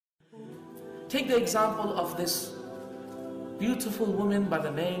Take the example of this beautiful woman by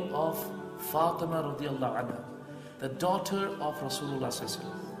the name of Fatima radiallahu anha, the daughter of Rasulullah sallallahu alaihi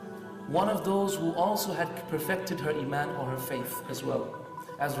wasallam. One of those who also had perfected her iman or her faith as well,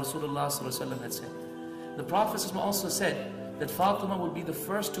 as Rasulullah sallallahu alaihi wasallam had said. The Prophet also said that Fatima would be the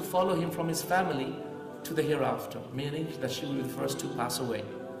first to follow him from his family to the hereafter, meaning that she will be the first to pass away.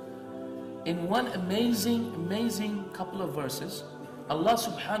 In one amazing couple of verses, Allah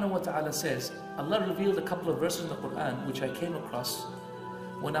subhanahu wa ta'ala says, Allah revealed a couple of verses in the Quran which I came across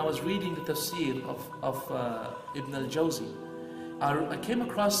when I was reading the tafsir of Ibn al-Jawzi. I came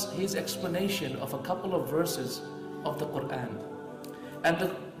across his explanation of a couple of verses of the Quran. And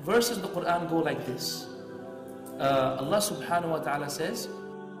the verses in the Quran go like this. Allah subhanahu wa ta'ala says,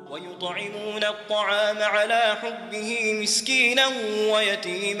 ويطعمون الطعام على حبه مسكينا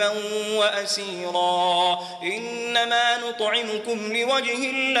ويتيما وأسيرا إنما نطعمكم لوجه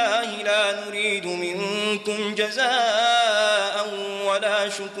الله لا نريد منكم جزاء ولا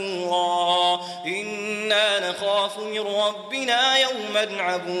شكورا إنا نخاف من ربنا يوما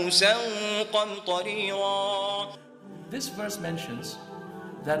عبوسا قمطريرا. This verse mentions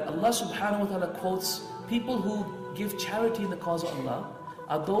that Allah subhanahu wa ta'ala quotes people who give charity in the cause of Allah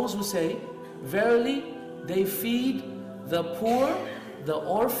are those who say, verily they feed the poor, the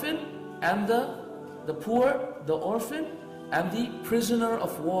orphan, and the poor, the orphan, and the prisoner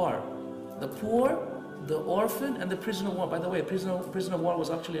of war. The poor, the orphan, and the prisoner of war. By the way, prisoner of war was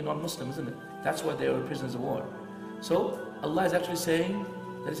actually a non-Muslim, isn't it? That's why they were prisoners of war. So Allah is actually saying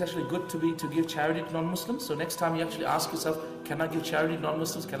that it's actually good to give charity to non-Muslims. So next time you actually ask yourself, can I give charity to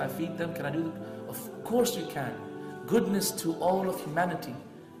non-Muslims? Can I feed them? Can I do that? Of course you can. Goodness to all of humanity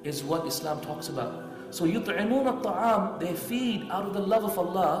is what Islam talks about. So يُطْعِمُونَ الطَّعَامِ, they feed out of the love of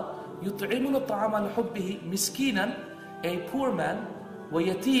Allah. يُطْعِمُونَ الطَّعَامَ عَلَى حُبِّهِ مِسْكِينًا, a poor man,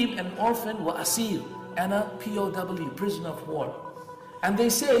 وَيَتِيمٌ, an orphan, وَأَسِيرٌ, and a POW, prisoner of war. And they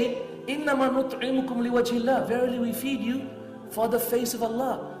say, إِنَّمَا نُطْعِمُكُمْ لِوَجْهِ اللَّهِ, verily we feed you for the face of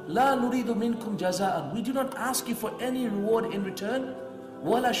Allah. لَا نُرِيدُ مِنْكُمْ جَزَاءً, we do not ask you for any reward in return,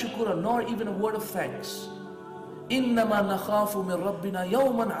 وَلَا شُكُرًا, nor even a word of thanks. إِنَّمَا نَخَافُ مِنْ رَبِّنَا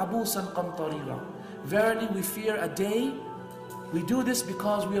يَوْمًا عَبُوسًا قَمْطَرِيرًا, verily we fear a day. We do this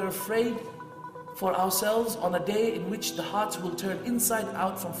because we are afraid for ourselves on a day in which the hearts will turn inside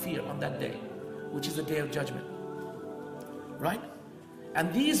out from fear on that day, which is the day of judgment. Right?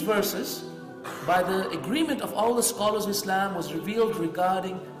 And these verses, by the agreement of all the scholars of Islam, was revealed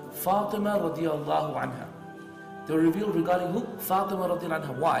regarding Fatima radiallahu anha. They were revealed regarding who? Fatima radiallahu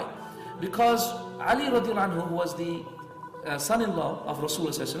anha. Why? Because Ali radiallahu anhu, who was the son-in-law of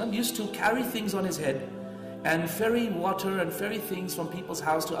Rasulullah, used to carry things on his head and ferry water and ferry things from people's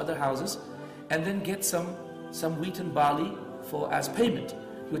house to other houses, and then get some wheat and barley as payment.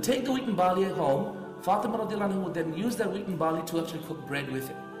 He would take the wheat and barley at home. Fatima radiallahu anhu would then use that wheat and barley to actually cook bread with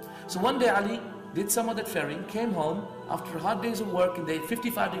it. So one day Ali did some of that ferrying, came home after hard days of work in the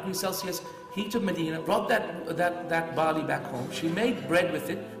 55 degrees Celsius heat of Medina, brought that barley back home. She made bread with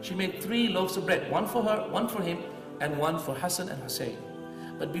it. She made 3 loaves of bread, one for her, one for him, and one for Hassan and Hussein.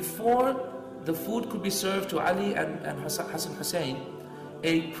 But before the food could be served to Ali and Hassan Hussein,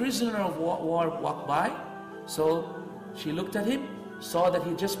 a prisoner of war walked by. So she looked at him, saw that he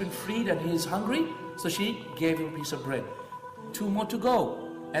had just been freed and he is hungry, so she gave him a piece of bread. 2 more to go.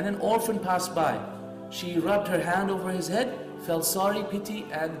 And an orphan passed by. She rubbed her hand over his head, felt sorry, pity,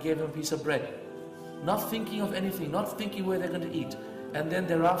 and gave him a piece of bread. Not thinking of anything, not thinking where they're going to eat. And then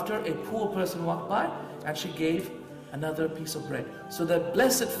thereafter, a poor person walked by and she gave another piece of bread. So the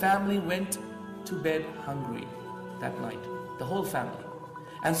blessed family went to bed hungry that night. The whole family.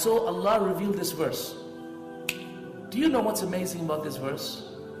 And so Allah revealed this verse. Do you know what's amazing about this verse?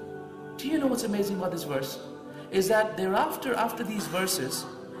 Do you know what's amazing about this verse? Is that thereafter, after these verses,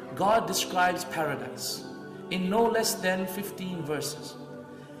 God describes paradise in no less than 15 verses.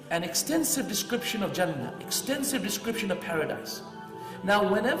 An extensive description of Jannah, extensive description of paradise. Now,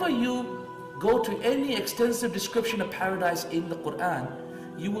 whenever you go to any extensive description of paradise in the Quran,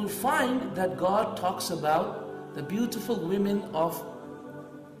 you will find that God talks about the beautiful women of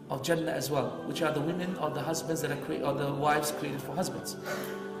Jannah as well, which are the women or the husbands that are created, or the wives created for husbands.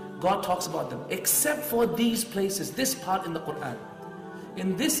 God talks about them, except for these places, this part in the Quran.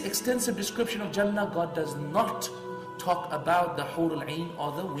 In this extensive description of Jannah, God does not talk about the Hur al-Ain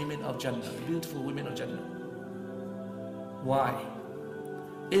or the women of Jannah, the beautiful women of Jannah. Why?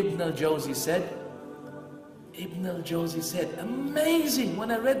 Ibn al-Jawzi said, amazing.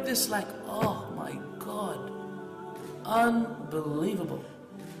 When I read this, like, oh my God, unbelievable.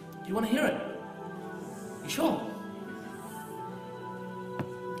 Do you want to hear it? You sure?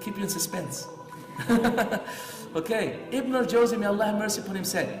 Keep you in suspense. Okay, Ibn al-Jawzi, may Allah have mercy upon him,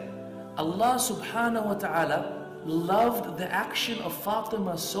 said, Allah subhanahu wa ta'ala loved the action of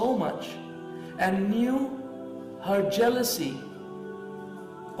Fatima so much and knew her jealousy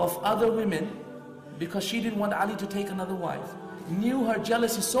of other women because she didn't want Ali to take another wife. Knew her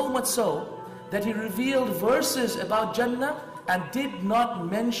jealousy so much so that he revealed verses about Jannah and did not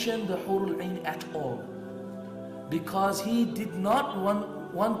mention the Hurul Ain at all, because he did not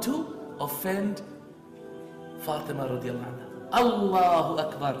want to offend Fatima radiallahu anha. Allahu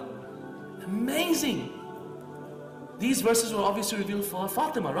Akbar. Amazing. These verses were obviously revealed for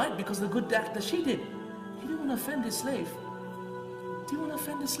Fatima, right? Because of the good act that she did. He didn't want to offend his slave. He didn't want to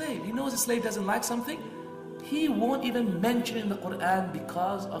offend his slave. He knows his slave doesn't like something. He won't even mention it in the Quran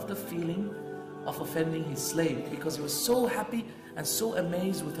because of the feeling of offending his slave, because he was so happy and so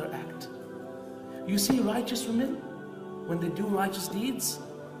amazed with her act. You see righteous women, when they do righteous deeds,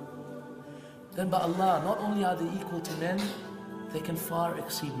 then by Allah, not only are they equal to men, they can far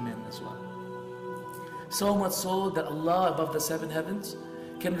exceed men as well. So much so that Allah above the 7 heavens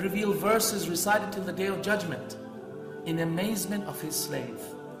can reveal verses recited till the Day of Judgment in amazement of His slave,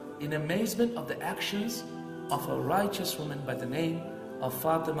 in amazement of the actions of a righteous woman by the name of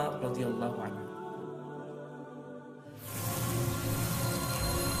Fatima radiallahu anha.